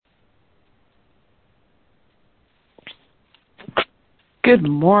Good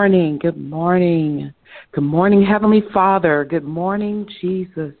morning. Good morning. Good morning, Heavenly Father. Good morning,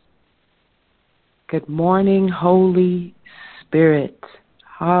 Jesus. Good morning, Holy Spirit.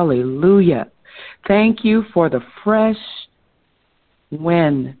 Hallelujah. Thank you for the fresh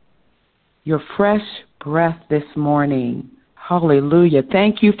wind, your fresh breath this morning. Hallelujah.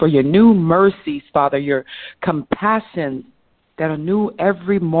 Thank you for your new mercies, Father, your compassions that are new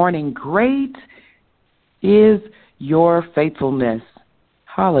every morning. Great is your faithfulness.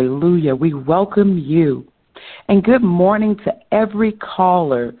 Hallelujah. We welcome you. And good morning to every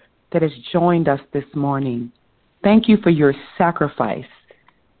caller that has joined us this morning. Thank you for your sacrifice.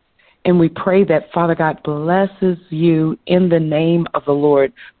 And we pray that Father God blesses you in the name of the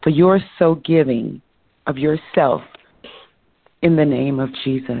Lord for your so giving of yourself in the name of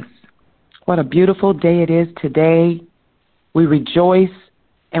Jesus. What a beautiful day it is today. We rejoice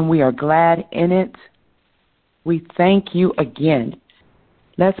and we are glad in it. We thank you again.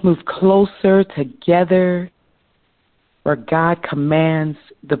 Let's move closer together where God commands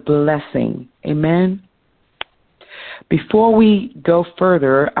the blessing. Amen. Before we go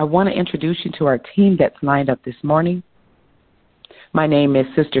further, I want to introduce you to our team that's lined up this morning. My name is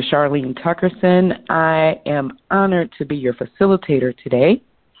Sister Charlene Tuckerson. I am honored to be your facilitator today.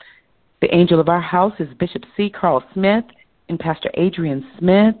 The angel of our house is Bishop C. Carl Smith and Pastor Adrian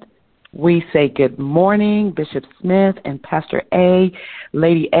Smith. We say good morning, Bishop Smith and Pastor A.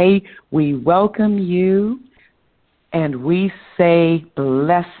 Lady A, we welcome you, and we say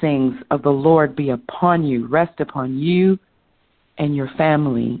blessings of the Lord be upon you, rest upon you and your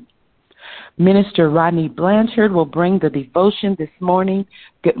family. Minister Rodney Blanchard will bring the devotion this morning.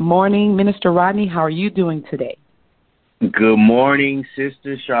 Good morning, Minister Rodney. How are you doing today? Good morning,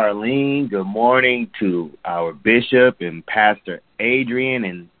 Sister Charlene. Good morning to our bishop and Pastor Adrian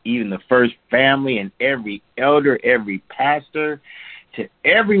and even the first family and every elder, every pastor, to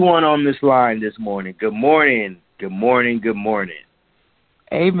everyone on this line this morning. Good morning, good morning, good morning.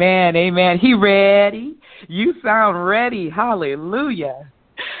 Amen, amen. He ready. You sound ready. Hallelujah.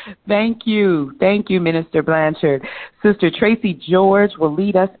 Thank you, Minister Blanchard. Sister Tracy George will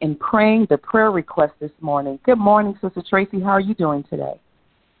lead us in praying the prayer request this morning. Good morning, Sister Tracy. How are you doing today?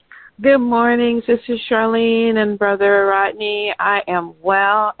 Good morning, Sister Charlene and Brother Rodney. I am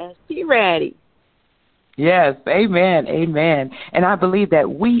well and be ready. Yes, amen, amen. And I believe that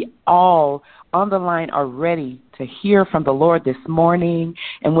we all on the line are ready to hear from the Lord this morning,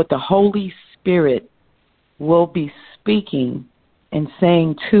 and with the Holy Spirit will be speaking and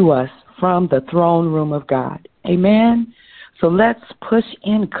saying to us from the throne room of God. Amen. So let's push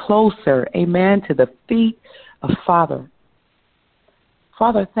in closer, amen, to the feet of Father.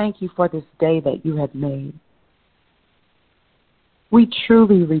 Father, thank you for this day that you have made. We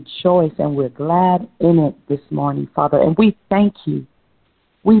truly rejoice and we're glad in it this morning, Father, and we thank you.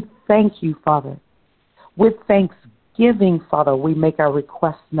 We thank you, Father. With thanksgiving, Father, we make our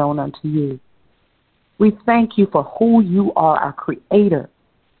requests known unto you. We thank you for who you are, our Creator.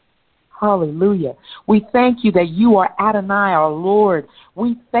 Hallelujah. We thank you that you are Adonai, our Lord.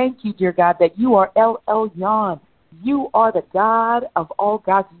 We thank you, dear God, that you are El Elyon. You are the God of all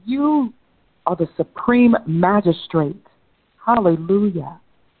gods. You are the supreme magistrate. Hallelujah.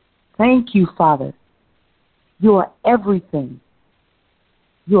 Thank you, Father. You are everything.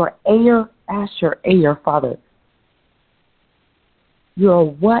 You are Ayer, Asher, Ayer, Father. You are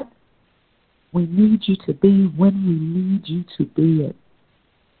what we need you to be when we need you to be it.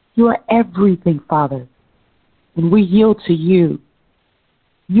 You are everything, Father, and we yield to you.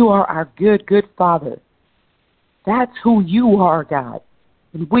 You are our good, good Father. That's who you are, God,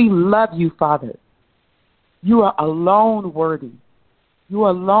 and we love you, Father. You are alone worthy. You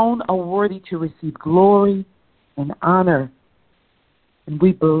alone are worthy to receive glory and honor, and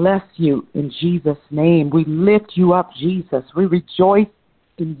we bless you in Jesus' name. We lift you up, Jesus. We rejoice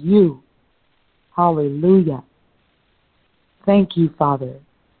in you. Hallelujah. Thank you, Father.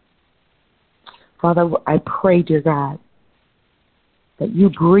 Father, I pray, dear God, that you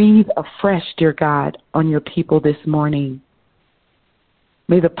breathe afresh, dear God, on your people this morning.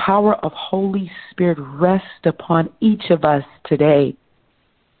 May the power of Holy Spirit rest upon each of us today.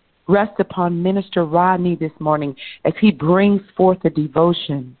 Rest upon Minister Rodney this morning as he brings forth the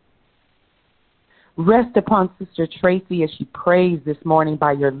devotion. Rest upon Sister Tracy as she prays this morning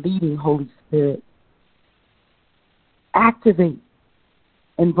by your leading, Holy Spirit. Activate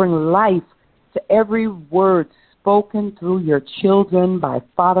and bring life to every word spoken through your children by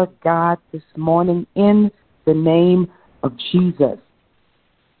Father God this morning in the name of Jesus.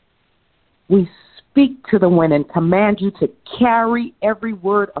 We speak to the wind and command you to carry every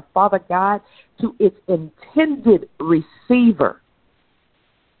word of Father God to its intended receiver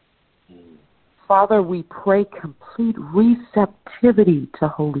Father, we pray complete receptivity to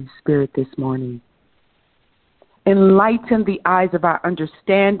Holy Spirit this morning. Enlighten the eyes of our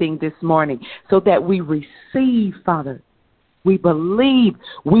understanding this morning so that we receive, Father. We believe,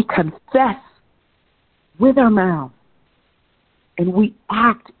 we confess with our mouth, and we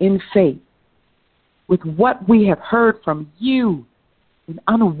act in faith with what we have heard from you in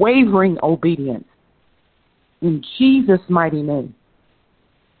unwavering obedience. In Jesus' mighty name.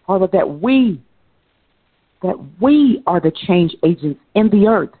 Father, that we are the change agents in the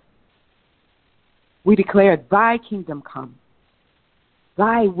earth. We declare thy kingdom come.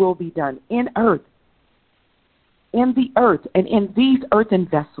 Thy will be done in earth, in the earth, and in these earthen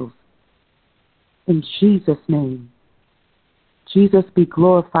vessels. In Jesus' name. Jesus, be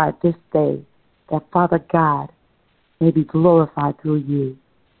glorified this day, that Father God may be glorified through you.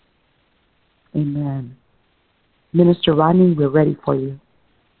 Amen. Minister Rodney, we're ready for you.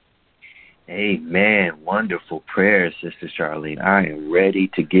 Amen. Wonderful prayer, Sister Charlene. I am ready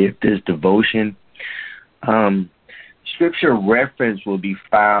to give this devotion. Scripture reference will be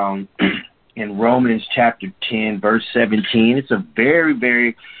found in Romans chapter 10, verse 17. It's a very,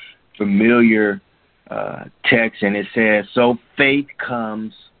 very familiar text, and it says, so faith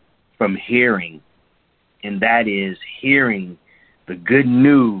comes from hearing, and that is hearing the good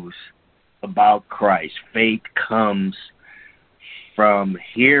news about Christ. Faith comes from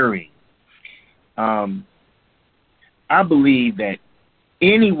hearing. I believe that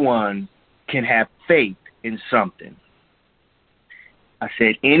anyone can have faith in something. I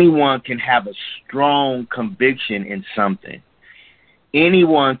said anyone can have a strong conviction in something.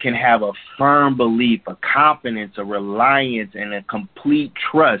 Anyone can have a firm belief, a confidence, a reliance, and a complete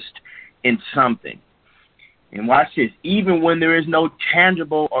trust in something. And watch this, even when there is no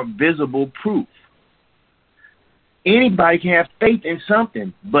tangible or visible proof. Anybody can have faith in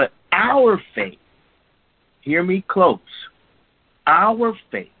something, but our faith, hear me close, our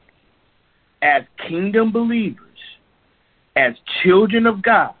faith as kingdom believers, as children of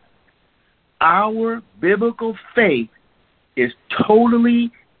God, our biblical faith is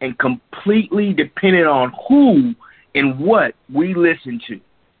totally and completely dependent on who and what we listen to.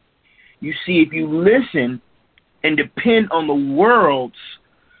 You see, if you listen and depend on the world's,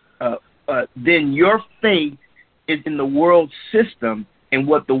 then your faith is in the world system and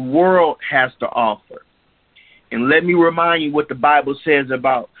what the world has to offer. And let me remind you what the Bible says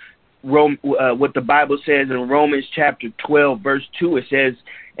about what the Bible says in Romans chapter 12, verse 2. It says,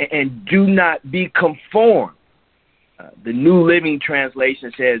 and do not be conformed. The New Living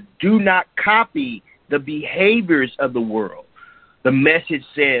Translation says, do not copy the behaviors of the world. The Message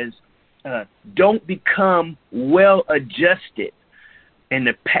says, don't become well adjusted. And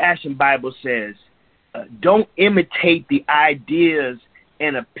the Passion Bible says, don't imitate the ideas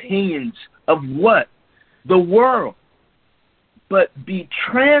and opinions of what? The world. But be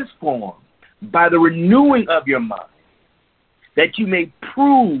transformed by the renewing of your mind, that you may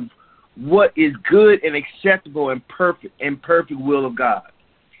prove what is good and acceptable and perfect will of God.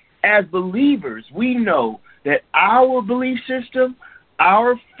 As believers, we know that our belief system,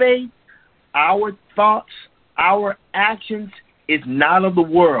 our faith, our thoughts, our actions is not of the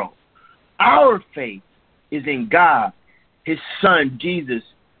world. Our faith is in God, his Son, Jesus,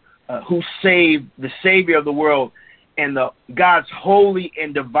 who saved the Savior of the world, and God's holy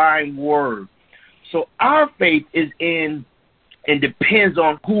and divine word. So our faith is in and depends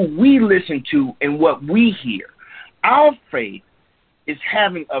on who we listen to and what we hear. Our faith is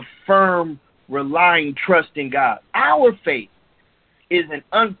having a firm, relying trust in God. Our faith is an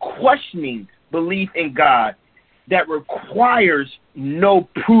unquestioning belief in God that requires no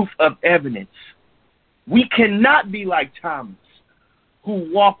proof of evidence. We cannot be like Thomas,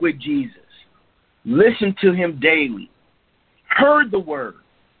 who walked with Jesus, listened to him daily, heard the word,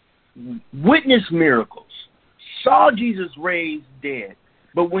 witnessed miracles, saw Jesus raised dead.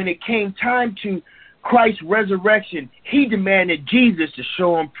 But when it came time to Christ's resurrection, he demanded Jesus to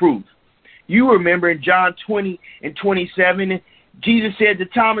show him proof. You remember in John 20 and 27, Jesus said to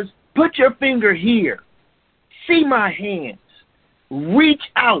Thomas, put your finger here. See my hands. Reach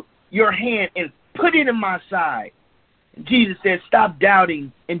out your hand and put it in my side. And Jesus said, stop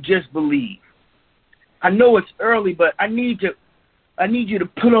doubting and just believe. I know it's early, but I need you to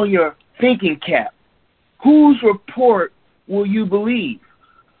put on your thinking cap. Whose report will you believe?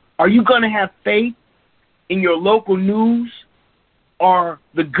 Are you going to have faith in your local news or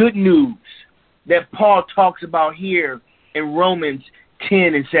the good news that Paul talks about here in Romans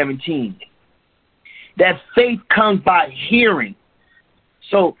 10 and 17? That faith comes by hearing.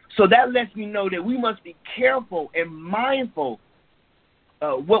 So that lets me know that we must be careful and mindful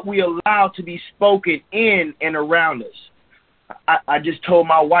what we allow to be spoken in and around us. I just told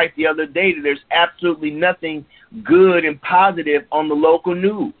my wife the other day that there's absolutely nothing good and positive on the local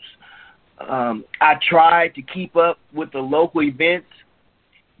news. I try to keep up with the local events,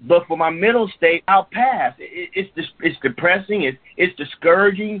 but for my mental state, I'll pass. It's depressing. It's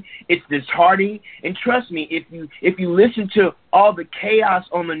discouraging. It's disheartening. And trust me, if you listen to all the chaos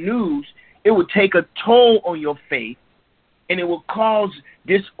on the news, it will take a toll on your faith, and it will cause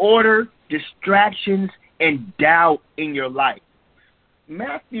disorder, distractions, and doubt in your life.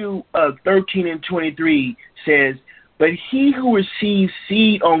 Matthew 13:23 says, "But he who receives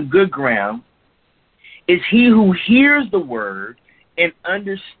seed on good ground is he who hears the word and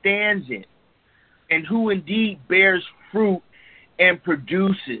understands it, and who indeed bears fruit and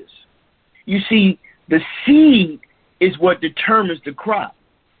produces." You see, the seed is what determines the crop.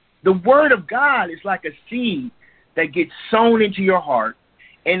 The word of God is like a seed that gets sown into your heart,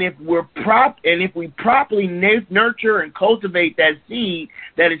 and if we properly nurture and cultivate that seed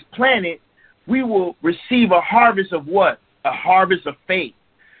that is planted, we will receive a harvest of what? A harvest of faith.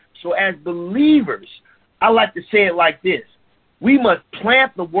 So as believers, I like to say it like this: we must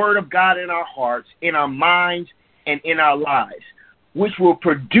plant the word of God in our hearts, in our minds, and in our lives, which will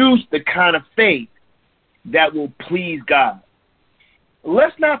produce the kind of faith that will please God.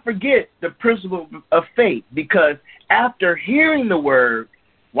 Let's not forget the principle of faith, because after hearing the word,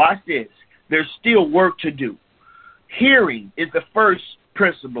 watch this, there's still work to do. Hearing is the first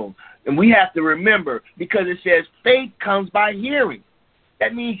principle, and we have to remember, because it says faith comes by hearing.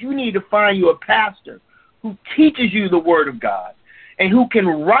 That means you need to find you a pastor who teaches you the word of God and who can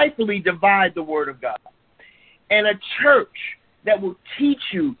rightfully divide the word of God, and a church that will teach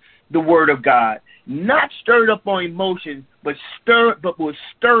you the word of God, not stirred up on emotions, but will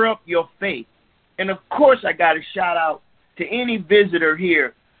stir up your faith. And of course, I got to shout out to any visitor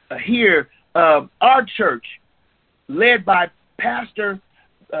here, our church, led by Pastor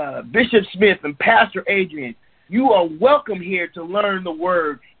Bishop Smith and Pastor Adrian. You are welcome here to learn the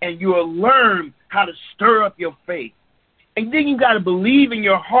word, and you will learn how to stir up your faith. And then you got to believe in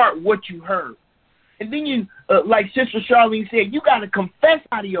your heart what you heard. And then you, like Sister Charlene said, you got to confess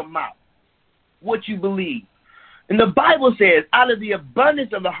out of your mouth what you believe. And the Bible says, out of the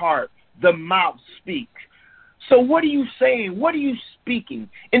abundance of the heart, the mouth speaks. So what are you saying? What are you speaking?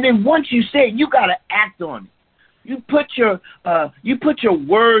 And then once you say it, you got to act on it. You put your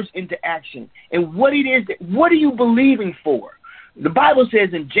words into action. And what are you believing for? The Bible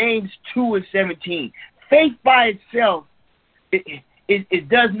says in James 2:17, faith by itself, it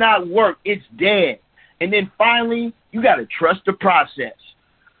does not work. It's dead. And then finally, you got to trust the process.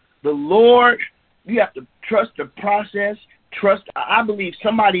 The Lord, you have to trust the process. I believe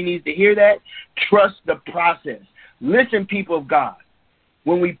somebody needs to hear that. Trust the process. Listen, people of God,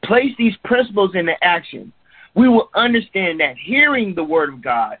 when we place these principles into action, we will understand that hearing the word of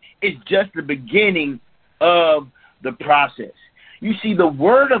God is just the beginning of the process. You see, the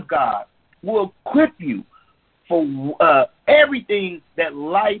word of God will equip you for everything that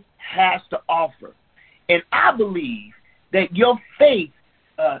life has to offer. And I believe that your faith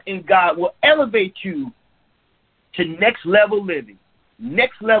in God will elevate you to next level living,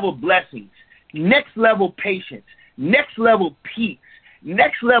 next level blessings, next level patience, next level peace,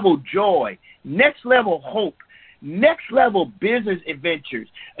 next level joy, next level hope, next level business adventures,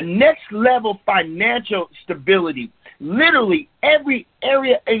 next level financial stability. Literally every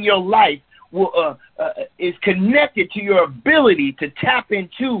area in your life is connected to your ability to tap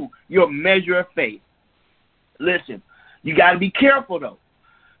into your measure of faith. Listen, you got to be careful though,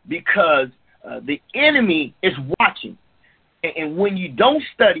 because the enemy is watching. And when you don't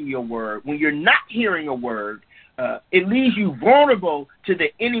study your word, when you're not hearing a word, it leaves you vulnerable to the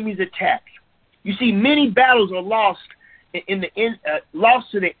enemy's attacks. You see, many battles are lost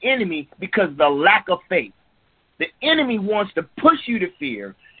lost to the enemy because of the lack of faith. The enemy wants to push you to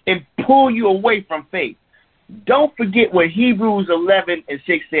fear and pull you away from faith. Don't forget what Hebrews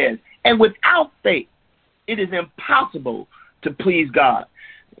 11:6 says. And without faith, it is impossible to please God.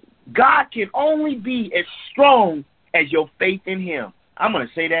 God can only be as strong as your faith in him. I'm going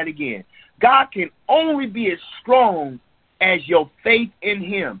to say that again. God can only be as strong as your faith in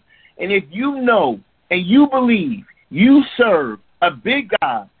him. And if you know and you believe you serve a big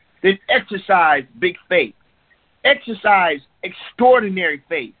God, then exercise big faith. Exercise extraordinary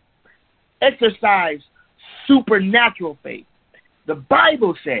faith. Exercise supernatural faith. The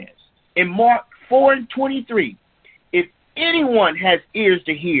Bible says in Mark 4:23, if anyone has ears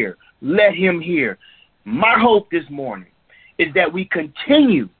to hear, let him hear. My hope this morning is that we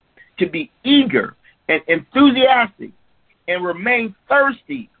continue to be eager and enthusiastic and remain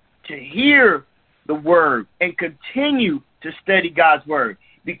thirsty to hear the word and continue to study God's word,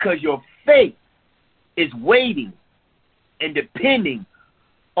 because your faith is waiting and depending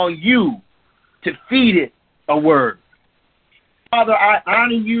on you to feed it a word. Father, I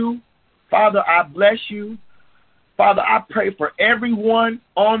honor you. Father, I bless you. Father, I pray for everyone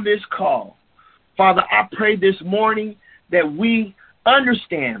on this call. Father, I pray this morning that we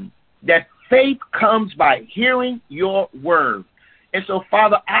understand that faith comes by hearing your word. And so,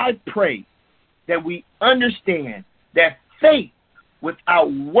 Father, I pray that we understand that faith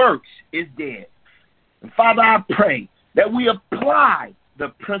without works is dead. And Father, I pray that we apply the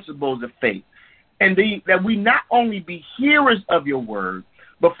principles of faith, and that we not only be hearers of your word,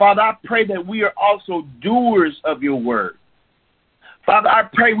 but Father, I pray that we are also doers of your word. Father, I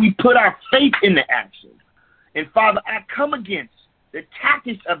pray we put our faith into action. And Father, I come against the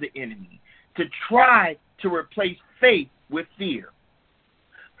tactics of the enemy to try to replace faith with fear.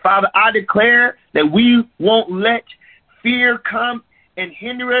 Father, I declare that we won't let fear come and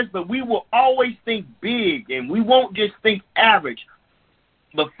hinder us, but we will always think big, and we won't just think average.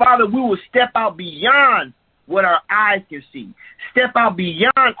 But Father, we will step out beyond what our eyes can see, step out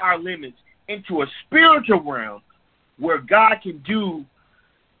beyond our limits into a spiritual realm where God can do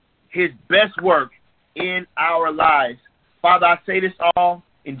his best work in our lives. Father, I say this all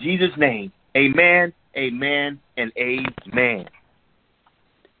in Jesus' name. Amen, amen, and amen.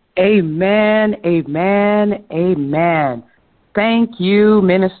 Amen, amen, amen. Thank you,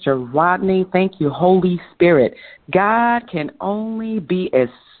 Minister Rodney. Thank you, Holy Spirit. God can only be as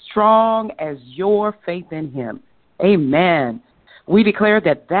strong as your faith in him. Amen. We declare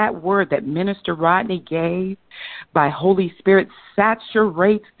that that word that Minister Rodney gave by Holy Spirit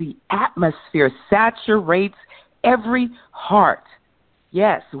saturates the atmosphere, saturates every heart.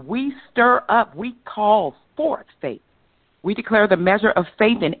 Yes, we stir up, we call forth faith. We declare the measure of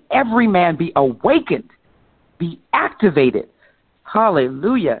faith in every man be awakened, be activated.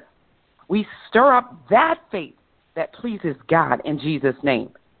 Hallelujah. We stir up that faith that pleases God in Jesus' name.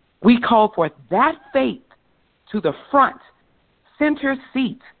 We call forth that faith to the front, center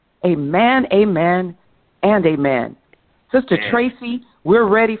seat. Amen, amen, and amen. Sister Tracy, we're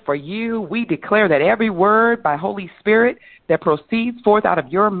ready for you. We declare that every word by Holy Spirit that proceeds forth out of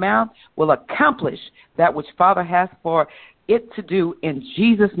your mouth will accomplish that which Father has for it to do in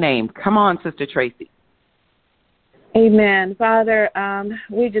Jesus' name. Come on, Sister Tracy. Amen. Father,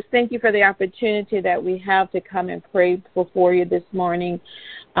 we just thank you for the opportunity that we have to come and pray before you this morning.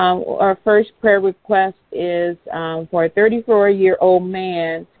 Our first prayer request is for a 34-year-old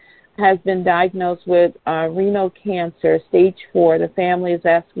man has been diagnosed with renal cancer, stage 4. The family is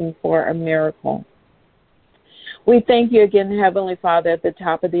asking for a miracle. We thank you again, Heavenly Father, at the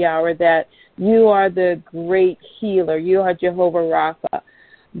top of the hour that you are the great healer. You are Jehovah Rapha,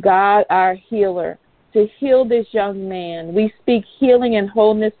 God our healer. To heal this young man. We speak healing and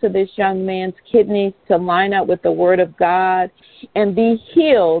wholeness to this young man's kidneys to line up with the word of God and be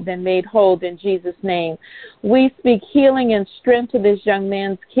healed and made whole in Jesus' name. We speak healing and strength to this young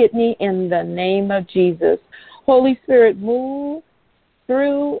man's kidney in the name of Jesus. Holy Spirit, move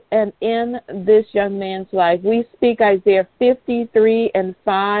through and in this young man's life. We speak Isaiah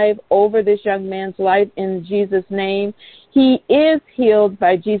 53:5 over this young man's life in Jesus' name. He is healed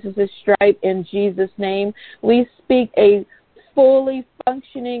by Jesus' stripe in Jesus' name. We speak a fully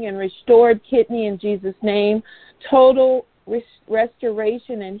functioning and restored kidney in Jesus' name. Total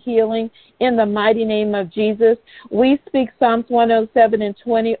restoration and healing in the mighty name of Jesus. We speak Psalms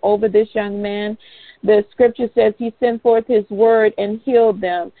 107:20 over this young man. The scripture says he sent forth his word and healed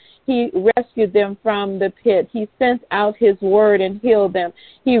them. He rescued them from the pit. He sent out his word and healed them.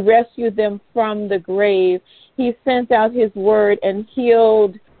 He rescued them from the grave. He sent out his word and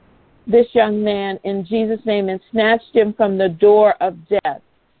healed this young man in Jesus' name and snatched him from the door of death.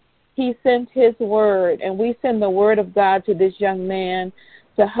 He sent his word, and we send the word of God to this young man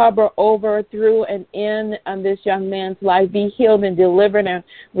to hover over, through, and in on this young man's life. Be healed and delivered and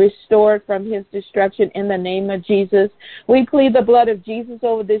restored from his destruction in the name of Jesus. We plead the blood of Jesus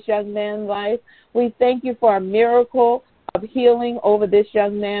over this young man's life. We thank you for a miracle of healing over this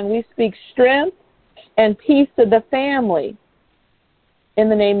young man. We speak strength and peace to the family in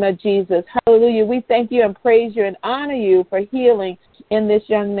the name of Jesus. Hallelujah. We thank you and praise you and honor you for healing in this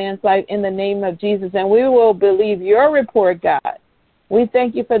young man's life in the name of Jesus. And we will believe your report, God. We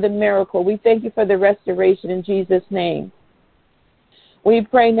thank you for the miracle. We thank you for the restoration in Jesus' name. We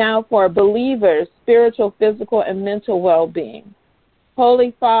pray now for believers' spiritual, physical, and mental well-being.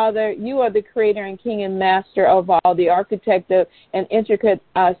 Holy Father, you are the creator and king and master of all, the architect of and intricate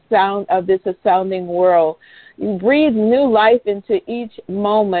sound of this astounding world. You breathe new life into each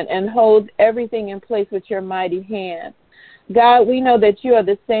moment and hold everything in place with your mighty hand. God, we know that you are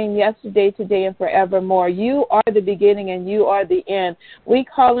the same yesterday, today, and forevermore. You are the beginning and you are the end. We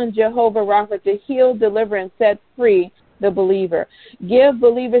call on Jehovah Rapha to heal, deliver, and set free the believer. Give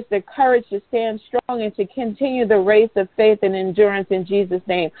believers the courage to stand strong and to continue the race of faith and endurance in Jesus'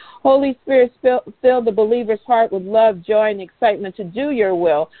 name. Holy Spirit, fill the believer's heart with love, joy, and excitement to do your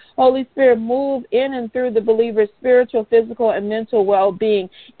will. Holy Spirit, move in and through the believer's spiritual, physical, and mental well-being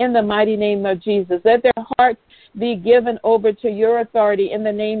in the mighty name of Jesus. Let their hearts be given over to your authority in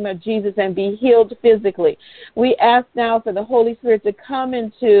the name of Jesus and be healed physically. We ask now for the Holy Spirit to come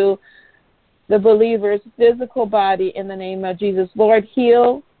into the believer's physical body in the name of Jesus. Lord,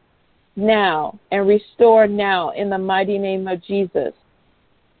 heal now and restore now in the mighty name of Jesus.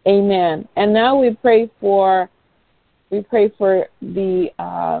 Amen. And now we pray for the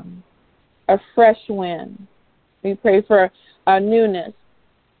a fresh wind. We pray for newness.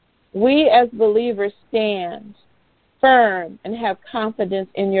 We as believers stand firm and have confidence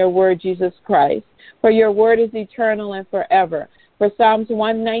in your word, Jesus Christ. For your word is eternal and forever. For Psalms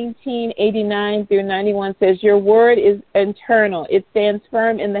 119:89 through 91 says, your word is eternal. It stands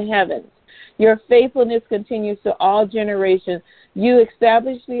firm in the heavens. Your faithfulness continues to all generations. You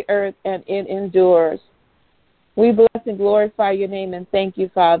establish the earth and it endures. We bless and glorify your name and thank you,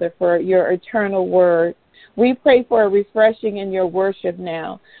 Father, for your eternal word. We pray for a refreshing in your worship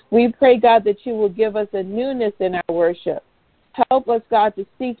now. We pray, God, that you will give us a newness in our worship. Help us, God, to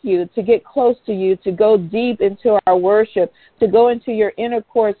seek you, to get close to you, to go deep into our worship, to go into your inner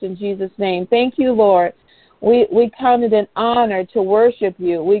courts in Jesus' name. Thank you, Lord. We count it an honor to worship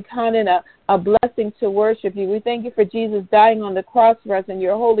you. We count it a blessing to worship you. We thank you for Jesus dying on the cross for us and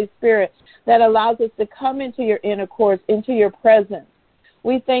your Holy Spirit that allows us to come into your inner courts, into your presence.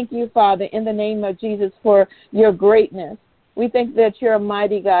 We thank you, Father, in the name of Jesus for your greatness. We think that you're a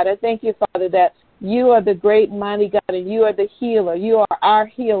mighty God. I thank you, Father, that you are the great mighty God and you are the healer. You are our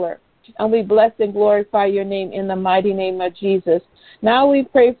healer. And we bless and glorify your name in the mighty name of Jesus. Now we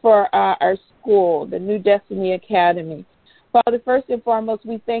pray for our school, the New Destiny Academy. Father, first and foremost,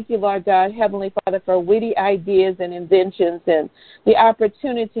 we thank you, Lord God, Heavenly Father, for witty ideas and inventions and the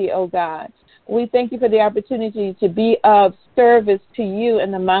opportunity, oh God. We thank you for the opportunity to be of service to you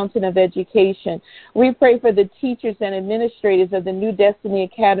in the mountain of education. We pray for the teachers and administrators of the New Destiny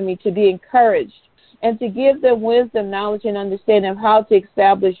Academy to be encouraged and to give them wisdom, knowledge, and understanding of how to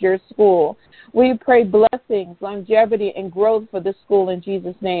establish your school. We pray blessings, longevity, and growth for the school in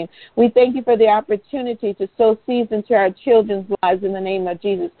Jesus' name. We thank you for the opportunity to sow seeds into our children's lives in the name of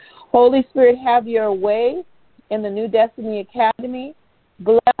Jesus. Holy Spirit, have your way in the New Destiny Academy.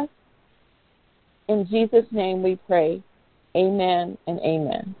 Bless. In Jesus' name we pray. Amen and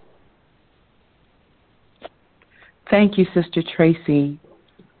amen. Thank you, Sister Tracy.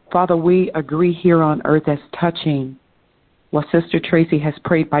 Father, we agree here on earth as touching what Sister Tracy has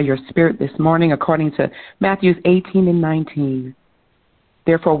prayed by your Spirit this morning according to Matthew 18 and 19.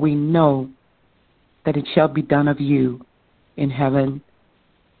 Therefore we know that it shall be done of you in heaven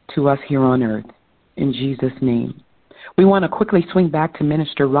to us here on earth. In Jesus' name. We want to quickly swing back to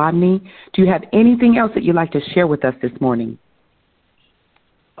Minister Rodney. Do you have anything else that you'd like to share with us this morning?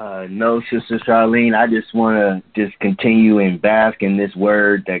 No, Sister Charlene. I just want to just continue and bask in this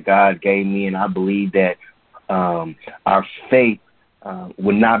word that God gave me, and I believe that our faith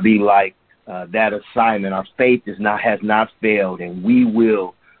would not be like that assignment. Our faith has not failed, and we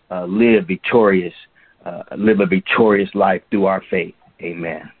will live a victorious life through our faith.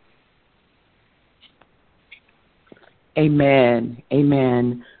 Amen. Amen.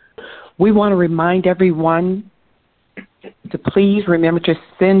 Amen. We want to remind everyone to please remember to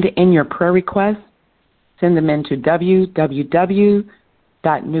send in your prayer requests. Send them into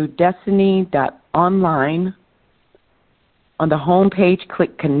www.newdestiny.online. On the home page,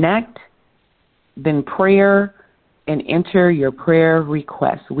 click Connect, then Prayer, and enter your prayer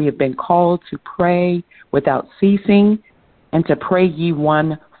requests. We have been called to pray without ceasing and to pray ye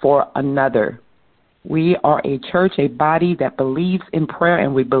one for another. We are a church, a body that believes in prayer,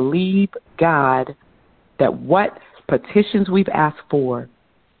 and we believe, God, that what petitions we've asked for,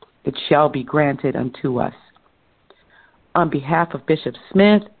 it shall be granted unto us. On behalf of Bishop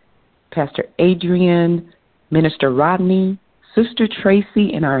Smith, Pastor Adrian, Minister Rodney, Sister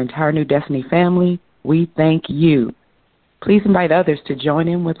Tracy, and our entire New Destiny family, we thank you. Please invite others to join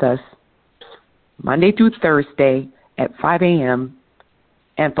in with us Monday through Thursday at 5 a.m.,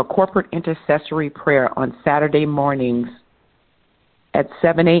 and for corporate intercessory prayer on Saturday mornings at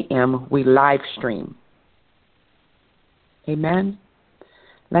 7 a.m. we live stream. Amen.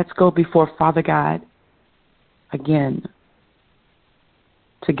 Let's go before Father God again,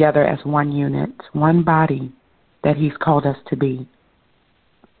 together as one unit, one body that He's called us to be.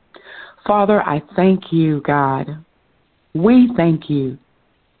 Father, I thank you, God. We thank you.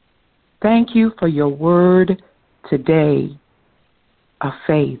 Thank you for your word today of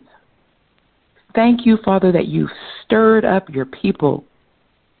faith. Thank you, Father, that you stirred up your people.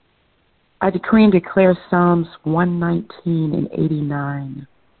 I decree and declare Psalms 119 and 89.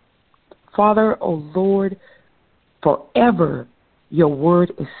 Father, O Lord, forever your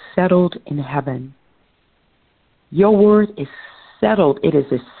word is settled in heaven. Your word is settled. It is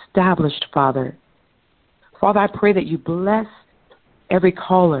established, Father. Father, I pray that you bless every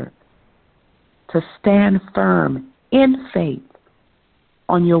caller to stand firm in faith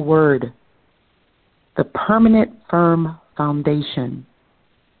on your word, the permanent, firm foundation.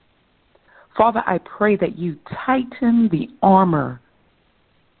 Father, I pray that you tighten the armor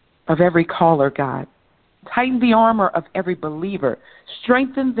of every caller, God. Tighten the armor of every believer.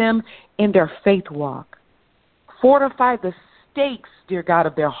 Strengthen them in their faith walk. Fortify the stakes, dear God,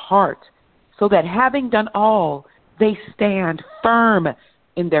 of their heart, so that having done all, they stand firm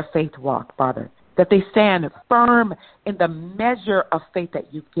in their faith walk, Father. That they stand firm in the measure of faith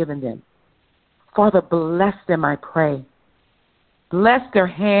that you've given them. Father, bless them, I pray. Bless their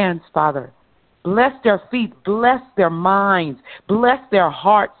hands, Father. Bless their feet. Bless their minds. Bless their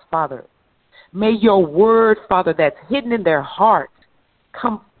hearts, Father. May your word, Father, that's hidden in their hearts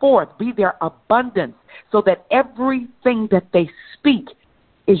come forth, be their abundance, so that everything that they speak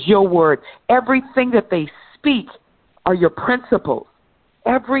is your word. Everything that they speak are your principles.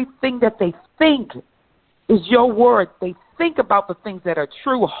 Everything that they think is your word. They think about the things that are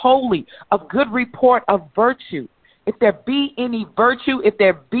true, holy, of good report, of virtue. If there be any virtue, if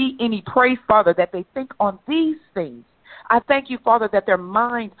there be any praise, Father, that they think on these things. I thank you, Father, that their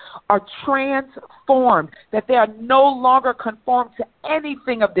minds are transformed, that they are no longer conformed to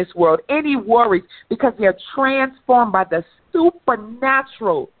anything of this world, any worries, because they are transformed by the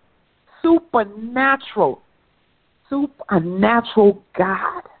supernatural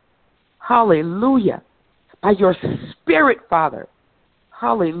God. Hallelujah. By your Spirit, Father.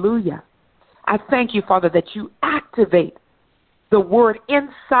 Hallelujah. I thank you, Father, that you activate the word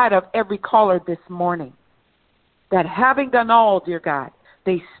inside of every caller this morning. That having done all, dear God,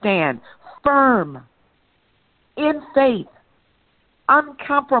 they stand firm in faith,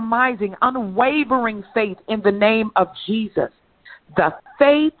 uncompromising, unwavering faith in the name of Jesus. The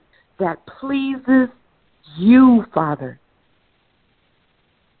faith that pleases you, Father.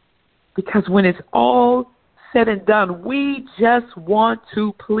 Because when it's all said and done, we just want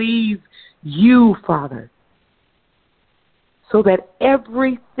to please you, Father. So that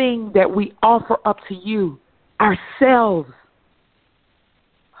everything that we offer up to you, ourselves,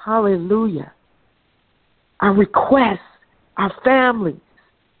 hallelujah, our requests, our families,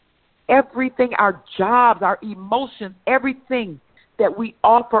 everything, our jobs, our emotions, everything that we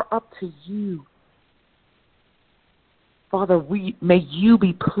offer up to you, Father, may you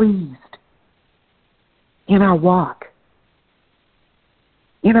be pleased in our walk,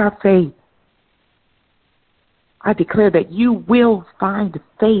 in our faith. I declare that you will find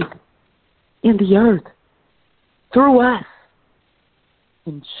faith in the earth through us.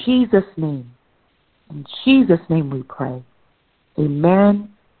 In Jesus' name. In Jesus' name we pray. Amen,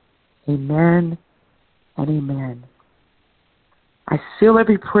 amen, and amen. I seal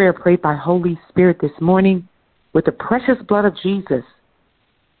every prayer prayed by Holy Spirit this morning with the precious blood of Jesus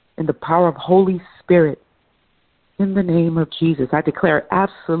and the power of Holy Spirit. In the name of Jesus, I declare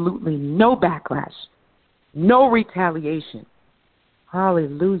absolutely no backlash, no retaliation.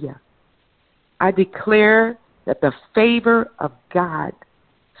 Hallelujah. I declare that the favor of God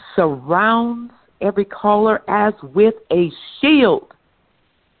surrounds every caller as with a shield.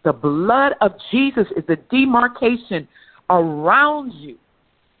 The blood of Jesus is the demarcation around you.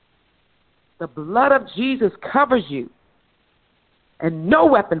 The blood of Jesus covers you. And no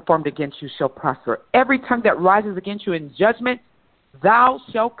weapon formed against you shall prosper. Every tongue that rises against you in judgment, thou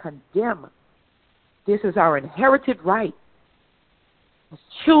shalt condemn. This is our inherited right as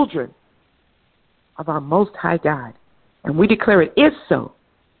children of our Most High God. And we declare it is so.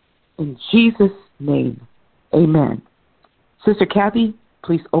 In Jesus' name, amen. Sister Kathy,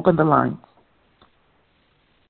 please open the line.